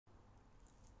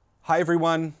Hi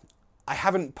everyone, I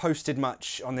haven't posted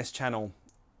much on this channel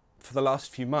for the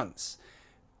last few months,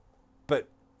 but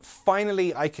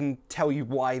finally I can tell you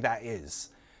why that is.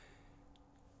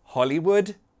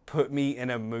 Hollywood put me in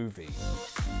a movie.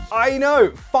 I know,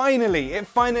 finally, it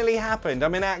finally happened.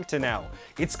 I'm an actor now.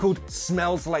 It's called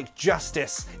Smells Like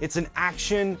Justice. It's an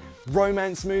action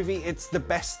romance movie. It's the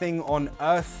best thing on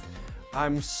earth.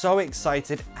 I'm so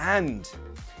excited, and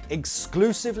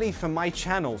exclusively for my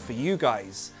channel, for you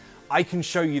guys, I can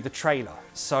show you the trailer,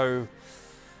 so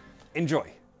enjoy.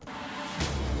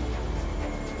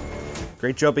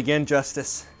 Great job again,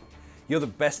 Justice. You're the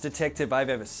best detective I've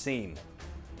ever seen.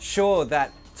 Sure,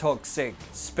 that toxic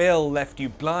spill left you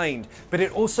blind, but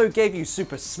it also gave you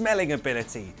super smelling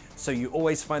ability, so you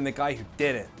always find the guy who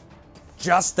did it.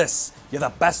 Justice, you're the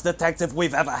best detective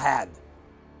we've ever had.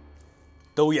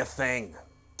 Do your thing.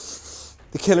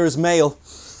 The killer is male,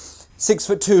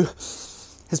 6'2",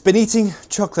 has been eating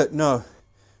chocolate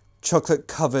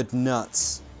covered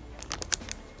nuts.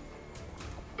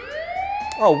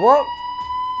 Oh, what?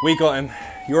 We got him.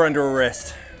 You're under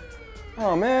arrest.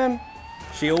 Oh man,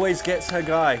 she always gets her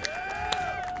guy.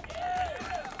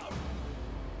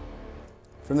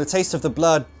 From the taste of the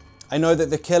blood, I know that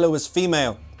the killer was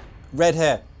female, red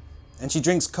hair, and she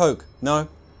drinks Coke. No?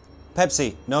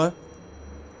 Pepsi. No?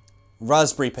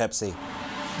 Raspberry Pepsi.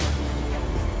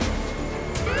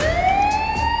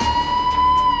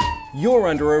 You're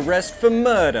under arrest for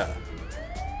murder.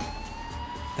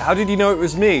 How did you know it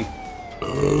was me?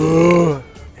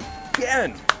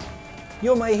 Again.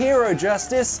 You're my hero,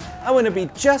 Justice. I want to be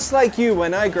just like you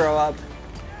when I grow up.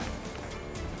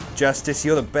 Justice,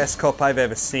 you're the best cop I've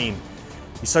ever seen.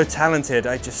 You're so talented.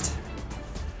 I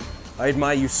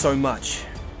admire you so much.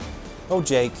 Oh,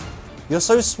 Jake, you're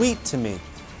so sweet to me.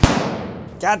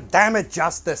 God damn it,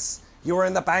 Justice. You were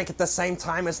in the bank at the same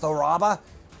time as the robber?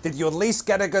 Did you at least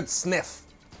get a good sniff?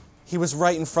 He was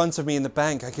right in front of me in the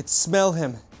bank. I could smell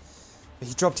him. But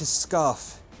he dropped his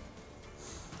scarf.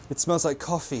 It smells like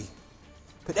coffee.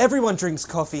 But everyone drinks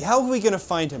coffee. How are we gonna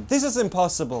find him? This is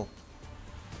impossible.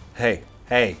 Hey.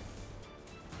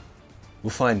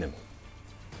 We'll find him.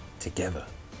 Together.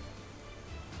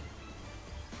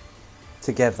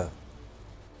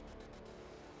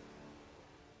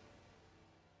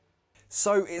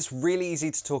 So it's really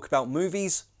easy to talk about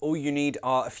movies. All you need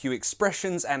are a few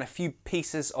expressions and a few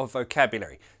pieces of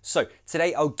vocabulary. So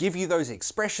today I'll give you those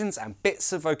expressions and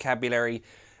bits of vocabulary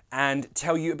and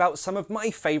tell you about some of my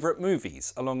favorite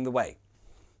movies along the way.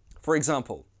 For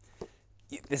example,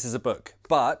 this is a book,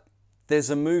 but there's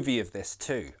a movie of this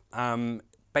too.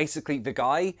 Basically, the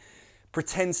guy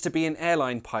pretends to be an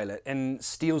airline pilot and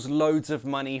steals loads of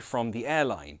money from the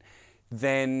airline.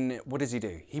 Then what does he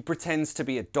do? He pretends to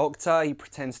be a doctor, he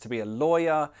pretends to be a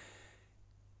lawyer.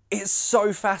 It's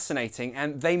so fascinating,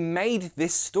 and they made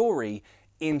this story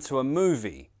into a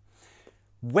movie.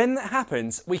 When that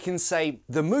happens, we can say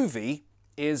the movie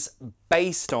is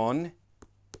based on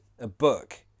a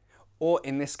book, or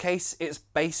in this case, it's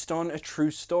based on a true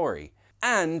story.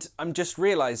 And I'm just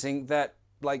realizing that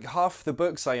like half the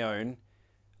books I own,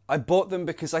 I bought them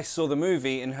because I saw the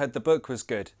movie and heard the book was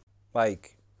good.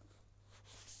 Like,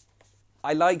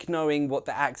 I like knowing what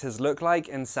the actors look like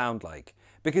and sound like.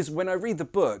 Because when I read the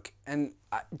book, and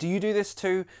do you do this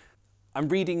too? I'm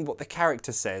reading what the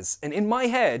character says, and in my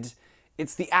head,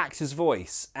 it's the actor's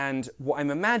voice, and what I'm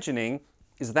imagining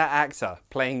is that actor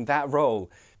playing that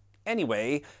role.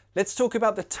 Anyway, let's talk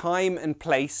about the time and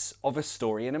place of a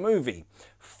story in a movie.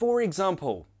 For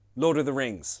example, Lord of the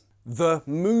Rings. The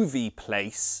movie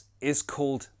place is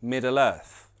called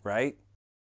Middle-earth, right?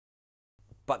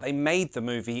 But they made the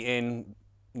movie in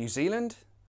New Zealand?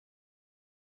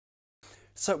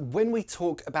 So when we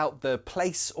talk about the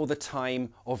place or the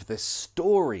time of the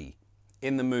story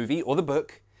in the movie or the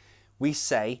book, we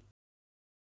say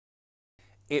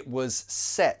it was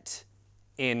set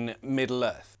in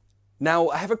Middle-earth. Now,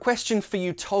 I have a question for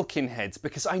you Tolkien heads,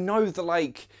 because I know that,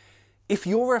 like, if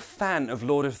you're a fan of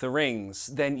Lord of the Rings,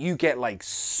 then you get like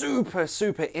super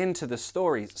into the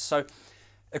stories. So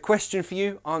a question for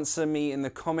you, answer me in the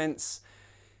comments.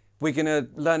 We're gonna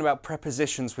learn about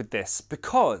prepositions with this,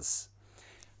 because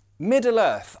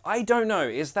Middle-earth, I don't know,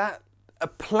 is that a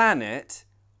planet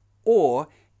or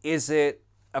is it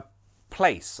a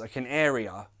place, like an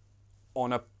area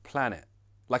on a planet,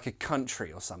 like a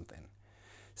country or something?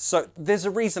 So there's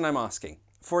a reason I'm asking.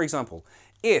 For example,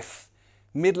 if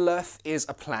Middle-earth is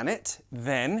a planet,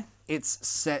 then it's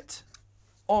set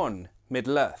on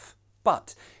Middle-earth.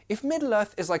 But if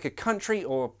Middle-earth is like a country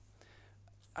or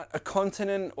a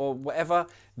continent or whatever,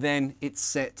 then it's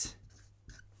set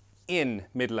in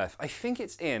Middle-earth. I think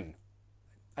it's in.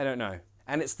 I don't know.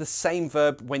 And it's the same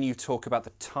verb when you talk about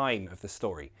the time of the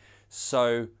story.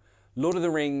 So, Lord of the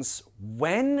Rings,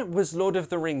 when was Lord of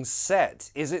the Rings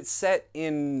set? Is it set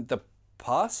in the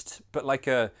past, but like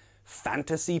a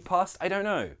fantasy past? I don't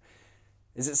know.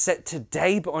 Is it set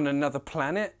today, but on another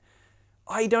planet?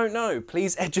 I don't know.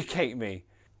 Please educate me.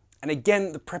 And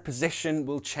again, the preposition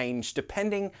will change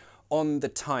depending on the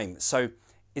time. So,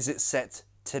 is it set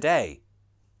today?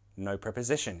 No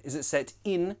preposition. Is it set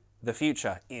in the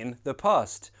future, in the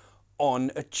past,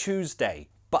 on a Tuesday?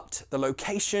 But the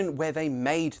location where they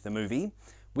made the movie,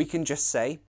 we can just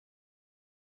say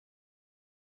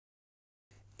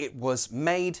it was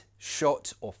made,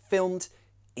 shot, or filmed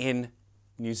in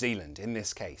New Zealand in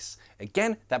this case.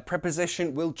 Again, that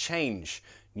preposition will change.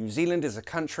 New Zealand is a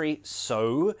country,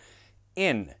 so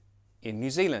in New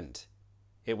Zealand.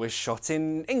 It was shot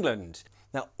in England.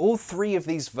 Now, all three of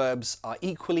these verbs are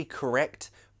equally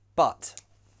correct, but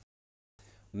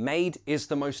made is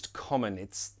the most common.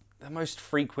 It's the most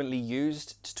frequently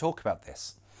used to talk about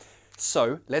this.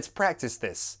 So let's practice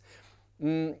this.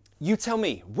 You tell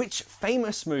me, which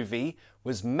famous movie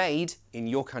was made in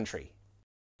your country?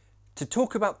 To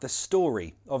talk about the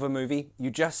story of a movie,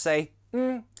 you just say,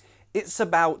 it's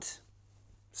about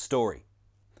story.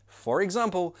 For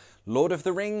example, Lord of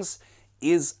the Rings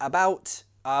is about,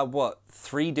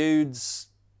 three dudes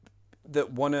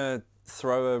that want to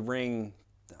throw a ring,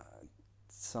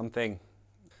 something.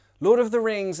 Lord of the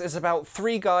Rings is about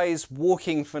three guys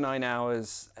walking for 9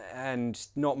 hours and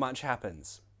not much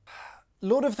happens.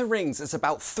 Lord of the Rings is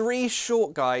about three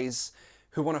short guys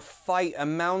who want to fight a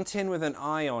mountain with an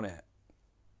eye on it.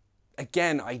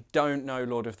 Again, I don't know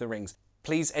Lord of the Rings.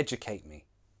 Please educate me.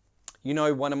 You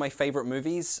know one of my favorite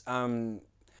movies?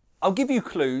 I'll give you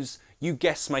clues. You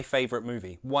guess my favorite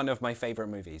movie. One of my favorite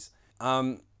movies.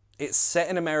 It's set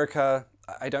in America.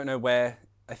 I don't know where.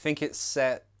 I think it's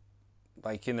set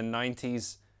like in the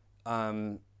 90s.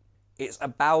 It's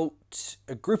about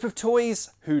a group of toys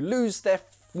who lose their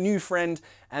new friend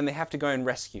and they have to go and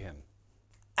rescue him.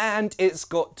 And it's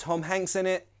got Tom Hanks in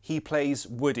it. He plays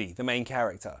Woody, the main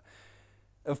character.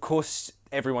 Of course,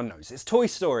 everyone knows. It's Toy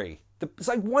Story. It's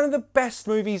like one of the best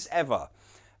movies ever.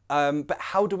 But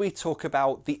how do we talk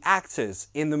about the actors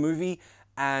in the movie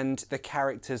and the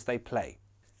characters they play?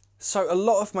 So a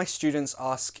lot of my students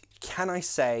ask, can I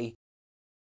say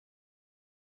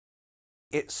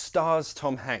it stars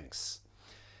Tom Hanks?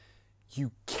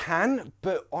 You can,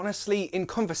 but honestly, in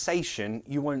conversation,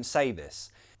 you won't say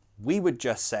this. We would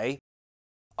just say,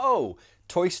 oh,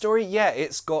 Toy Story, yeah,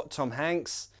 it's got Tom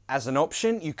Hanks. As an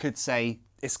option, you could say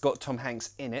it's got Tom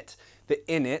Hanks in it. The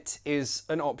in it is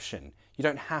an option. You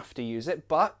don't have to use it,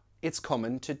 but it's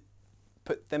common to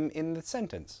put them in the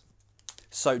sentence.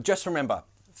 So just remember,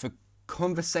 for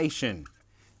conversation,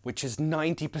 which is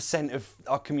 90% of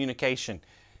our communication,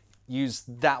 use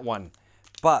that one.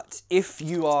 But if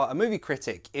you are a movie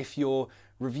critic, if you're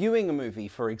reviewing a movie,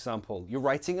 for example, you're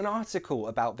writing an article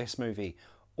about this movie,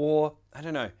 or, I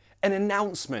don't know, an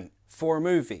announcement for a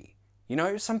movie, you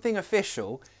know, something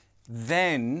official,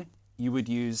 then you would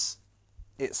use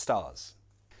it stars.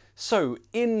 So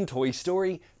in Toy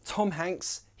Story, Tom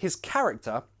Hanks, his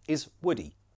character is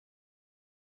Woody.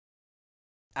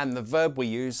 And the verb we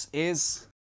use is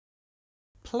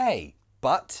play.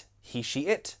 But he, she,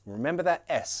 it, remember that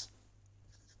S.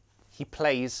 He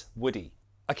plays Woody.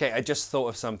 Okay, I just thought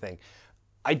of something.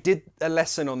 I did a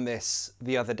lesson on this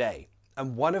the other day,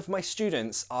 and one of my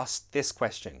students asked this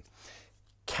question.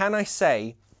 Can I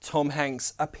say Tom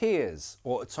Hanks appears,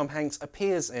 or Tom Hanks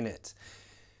appears in it?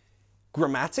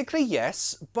 Grammatically,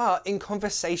 yes, but in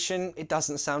conversation, it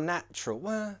doesn't sound natural.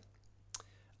 Well,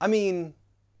 I mean,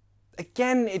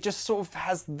 again, it just sort of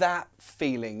has that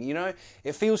feeling, you know?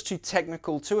 It feels too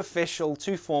technical, too official,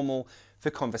 too formal for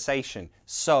conversation.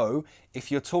 So,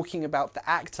 if you're talking about the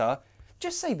actor,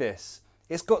 just say this.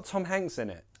 It's got Tom Hanks in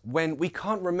it. When we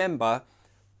can't remember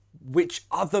which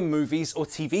other movies or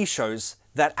TV shows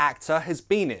that actor has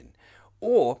been in.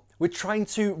 Or we're trying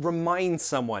to remind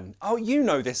someone, oh, you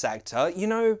know this actor, you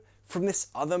know, from this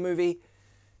other movie,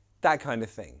 that kind of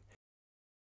thing.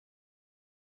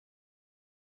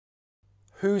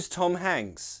 Who's Tom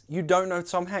Hanks? You don't know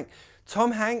Tom Hanks.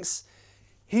 Tom Hanks,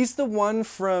 he's the one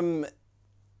from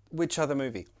which other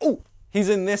movie? Oh, he's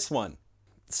in this one.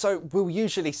 So we'll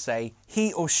usually say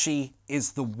he or she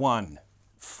is the one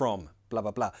from blah,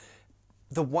 blah, blah.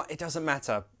 The one, it doesn't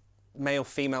matter, male,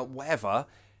 female, whatever,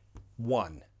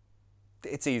 one.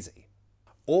 It's easy.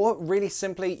 Or really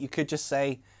simply, you could just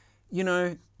say, you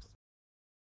know,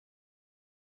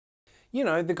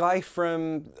 the guy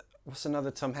from, what's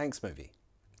another Tom Hanks movie?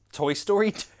 Toy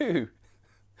Story 2.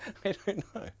 I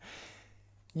don't know.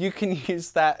 You can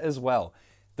use that as well.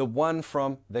 The one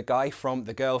from, the guy from,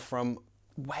 the girl from,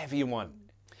 whatever you want.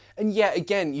 And yeah,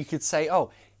 again, you could say,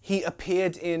 oh, he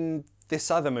appeared in this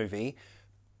other movie,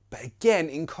 but again,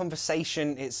 in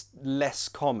conversation, it's less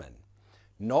common.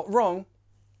 Not wrong,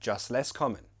 just less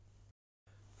common.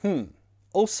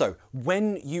 Also,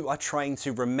 when you are trying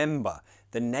to remember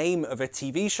the name of a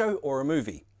TV show or a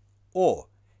movie, or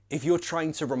if you're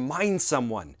trying to remind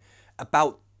someone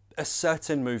about a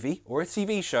certain movie or a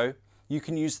TV show, you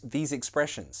can use these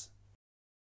expressions.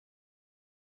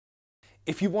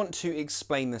 If you want to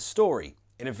explain the story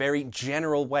in a very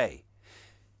general way,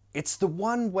 it's the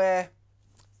one where,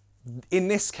 in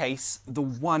this case, the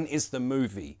one is the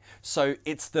movie. So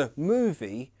it's the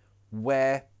movie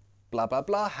where blah blah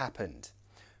blah happened.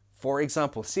 For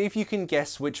example, see if you can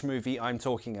guess which movie I'm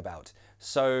talking about.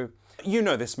 So, you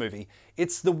know this movie.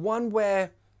 It's the one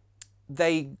where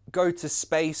they go to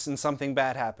space and something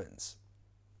bad happens.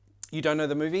 You don't know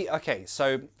the movie? Okay,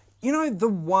 so, you know the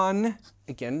one,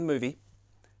 again, the movie,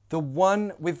 the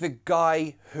one with the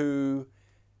guy who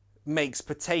makes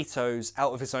potatoes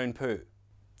out of his own poo.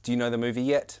 Do you know the movie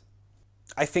yet?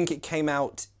 I think it came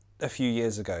out a few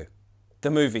years ago. The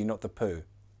movie, not the poo.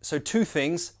 So two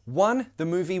things. One, the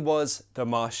movie was The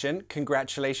Martian.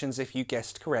 Congratulations if you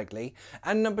guessed correctly.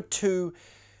 And number two,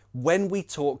 when we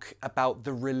talk about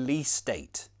the release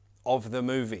date of the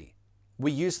movie,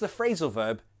 we use the phrasal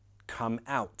verb come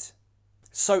out.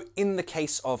 So in the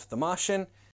case of The Martian,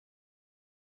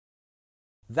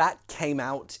 that came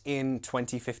out in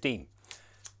 2015.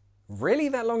 Really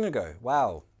that long ago?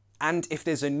 Wow. And if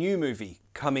there's a new movie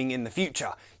coming in the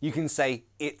future, you can say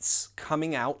it's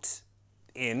coming out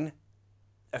in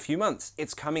a few months.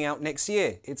 It's coming out next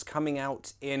year. It's coming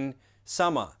out in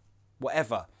summer,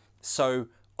 whatever. So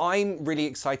I'm really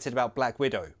excited about Black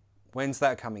Widow. When's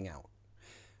that coming out?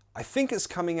 I think it's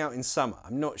coming out in summer.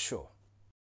 I'm not sure.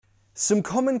 Some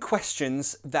common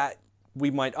questions that we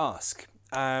might ask.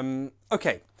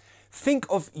 Okay, think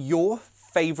of your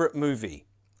favorite movie.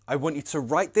 I want you to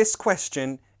write this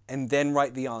question and then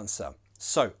write the answer.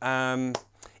 So,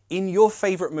 in your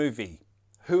favorite movie,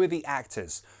 who are the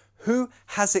actors? Who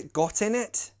has it got in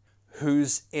it?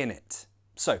 Who's in it?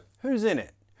 So, who's in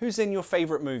it? Who's in your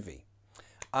favorite movie?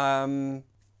 The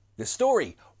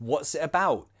story. What's it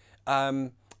about?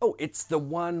 Oh, it's the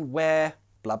one where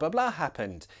blah, blah, blah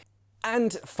happened.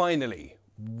 And finally,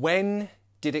 when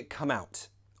did it come out?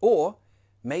 Or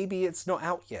maybe it's not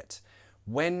out yet.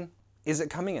 When is it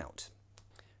coming out?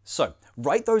 So,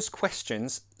 write those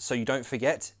questions so you don't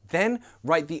forget, then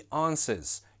write the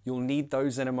answers. You'll need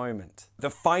those in a moment. The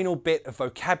final bit of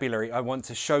vocabulary I want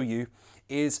to show you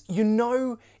is, you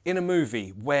know, in a movie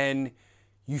when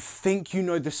you think you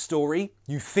know the story,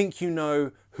 you think you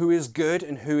know who is good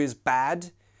and who is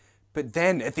bad, but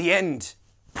then at the end,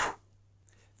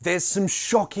 there's some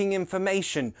shocking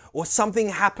information or something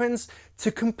happens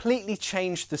to completely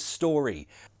change the story.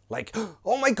 Like,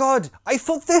 oh my God, I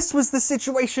thought this was the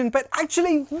situation, but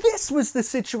actually this was the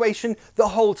situation the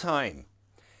whole time.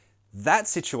 That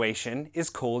situation is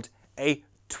called a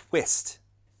twist.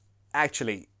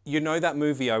 Actually, you know that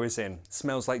movie I was in,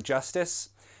 Smells Like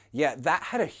Justice? Yeah, that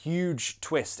had a huge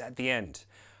twist at the end.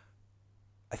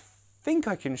 I think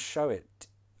I can show it.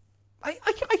 I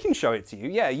can show it to you.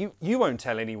 Yeah, you won't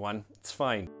tell anyone. It's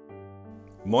fine.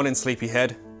 Morning,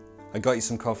 sleepyhead. I got you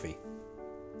some coffee.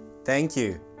 Thank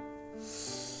you.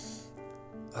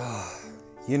 Oh,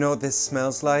 you know what this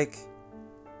smells like?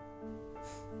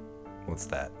 What's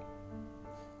that?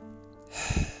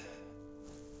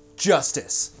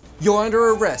 Justice. You're under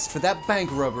arrest for that bank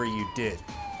robbery you did.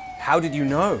 How did you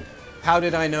know? How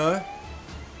did I know?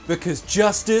 Because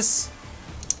justice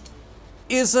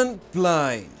isn't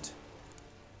blind.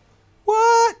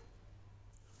 What?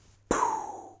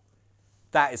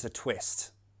 That is a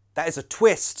twist. That is a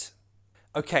twist.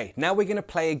 Okay, now we're gonna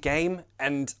play a game,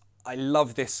 and I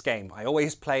love this game. I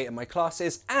always play it in my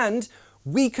classes, and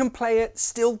we can play it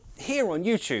still here on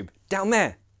YouTube, down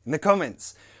there in the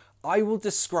comments. I will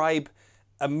describe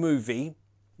a movie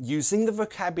using the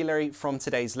vocabulary from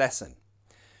today's lesson.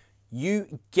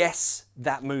 You guess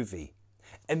that movie,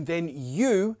 and then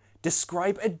you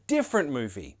describe a different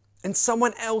movie, and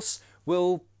someone else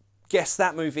will guess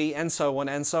that movie, and so on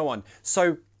and so on.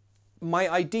 So my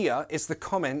idea is the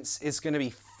comments is going to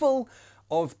be full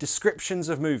of descriptions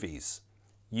of movies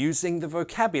using the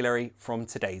vocabulary from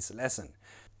today's lesson.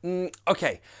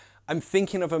 Okay, I'm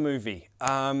thinking of a movie.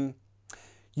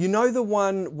 You know the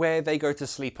one where they go to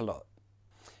sleep a lot?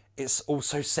 It's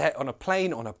also set on a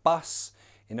plane, on a bus,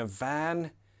 in a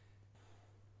van.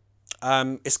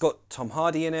 It's got Tom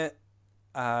Hardy in it.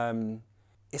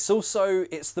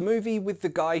 It's the movie with the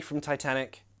guy from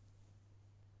Titanic.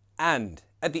 And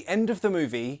at the end of the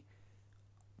movie,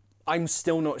 I'm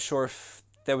still not sure if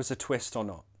there was a twist or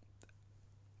not.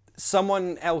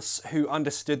 Someone else who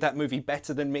understood that movie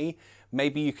better than me,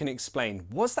 maybe you can explain.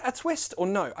 Was that a twist or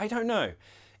no? I don't know.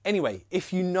 Anyway,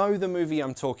 if you know the movie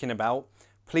I'm talking about,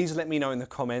 please let me know in the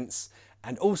comments.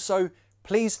 And also,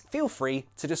 please feel free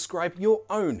to describe your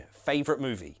own favourite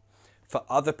movie for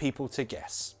other people to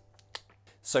guess.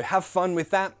 So have fun with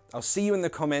that. I'll see you in the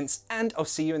comments and I'll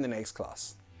see you in the next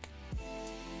class.